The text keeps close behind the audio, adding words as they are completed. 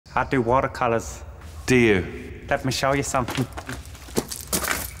I do watercolors. Do you? Let me show you something.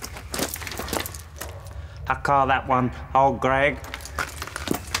 I call that one Old Gregg.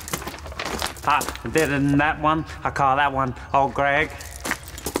 In that one, I call that one Old Gregg.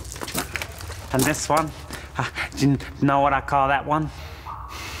 And this one, do you know what I call that one?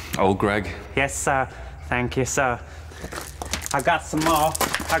 Old Gregg? Yes, sir. Thank you, sir. I got some more.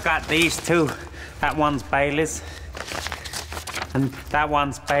 I got these two. That one's Bailey's. And that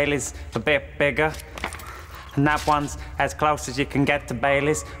one's Bailey's a bit bigger. And that one's as close as you can get to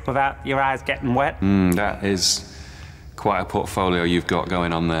Bailey's without your eyes getting wet. That is quite a portfolio you've got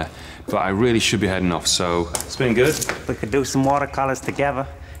going on there. But I really should be heading off, so it's been good. We could do some watercolors together,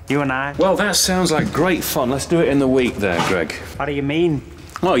 you and I. Well, that sounds like great fun. Let's do it in the week there, Greg. What do you mean?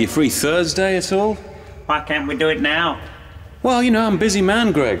 Well, you free Thursday at all? Why can't we do it now? Well, you know, I'm a busy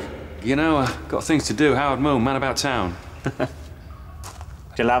man, Greg. You know, I've got things to do. Howard Moon, man about town. Do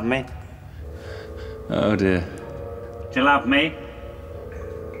you love me? Oh, dear. Do you love me?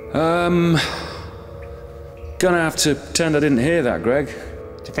 Gonna have to pretend I didn't hear that, Greg.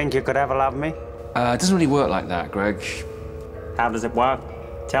 Do you think you could ever love me? It doesn't really work like that, Greg. How does it work?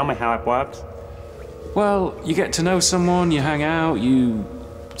 Tell me how it works. Well, you get to know someone, you hang out, you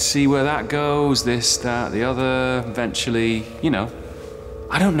see where that goes, this, that, the other, eventually, you know.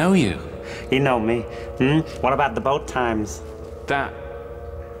 I don't know you. You know me. What about the boat times? That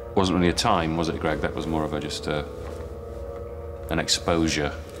wasn't really a time, was it, Greg? That was more of just an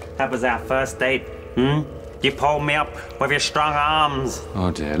exposure. That was our first date. You pulled me up with your strong arms. Oh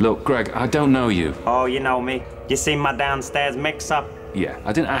dear. Look, Greg, I don't know you. Oh, you know me. You seen my downstairs mix-up? Yeah,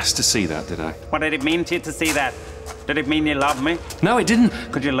 I didn't ask to see that, did I? What did it mean to you to see that? Did it mean you love me? No, it didn't.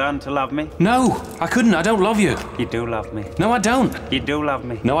 Could you learn to love me? No, I couldn't. I don't love you. You do love me. No, I don't. You do love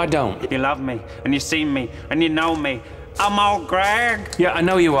me. No, I don't. You love me, and you've seen me, and you know me. I'm Old Gregg. Yeah, I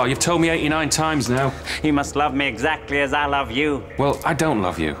know you are. You've told me 89 times now. You must love me exactly as I love you. Well, I don't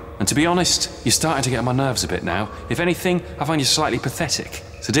love you. And to be honest, you're starting to get on my nerves a bit now. If anything, I find you slightly pathetic.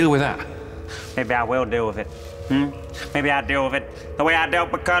 So deal with that. Maybe I will deal with it. Maybe I'll deal with it the way I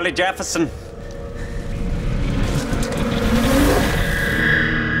dealt with Curly Jefferson.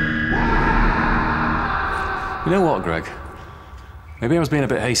 You know what, Greg? Maybe I was being a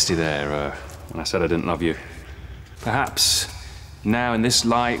bit hasty there when I said I didn't love you. Perhaps now in this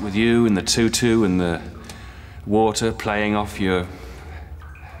light with you and the tutu and the water playing off your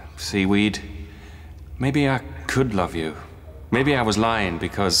seaweed, maybe I could love you. Maybe I was lying,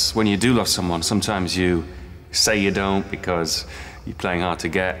 because when you do love someone, sometimes you say you don't because you're playing hard to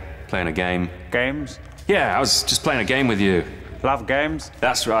get, playing a game. Games? Yeah, I was just playing a game with you. Love games?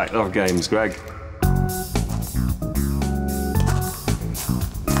 That's right, love games, Greg.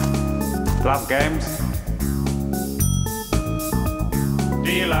 Love games?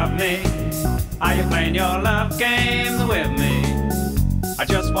 Do you love me? Are you playing your love games with me? I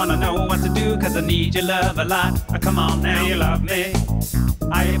just wanna know what to do, cause I need your love a lot. Come on now, you love me.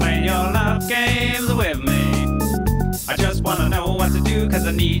 Are you playing your love games with me? I just wanna know what to do, cause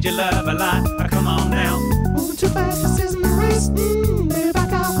I need your love a lot. Come on now. Moving too fast, this isn't a race. Baby,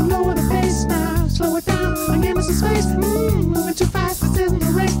 back off and lower the pace now. Slow it down and give me some space. Moving too fast, this isn't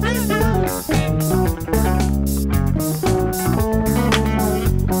a race.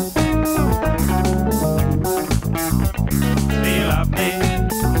 Do you love me?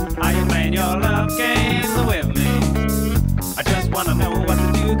 Are you playing your love games with me? I just wanna know what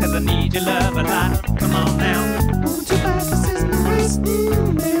to do, cause I need your love a lot. Come on now. Moving too fast, this isn't a race.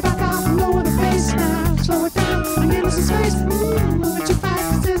 Baby, back off and lower the pace now. Slow it down and give me some space. Moving too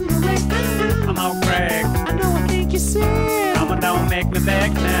fast, this isn't a race. I'm Old Gregg. I know I think you said. Come on, don't make me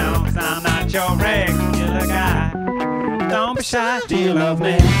beg now, cause I'm not your regular guy. Don't be shy, do you love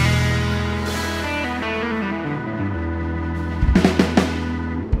me?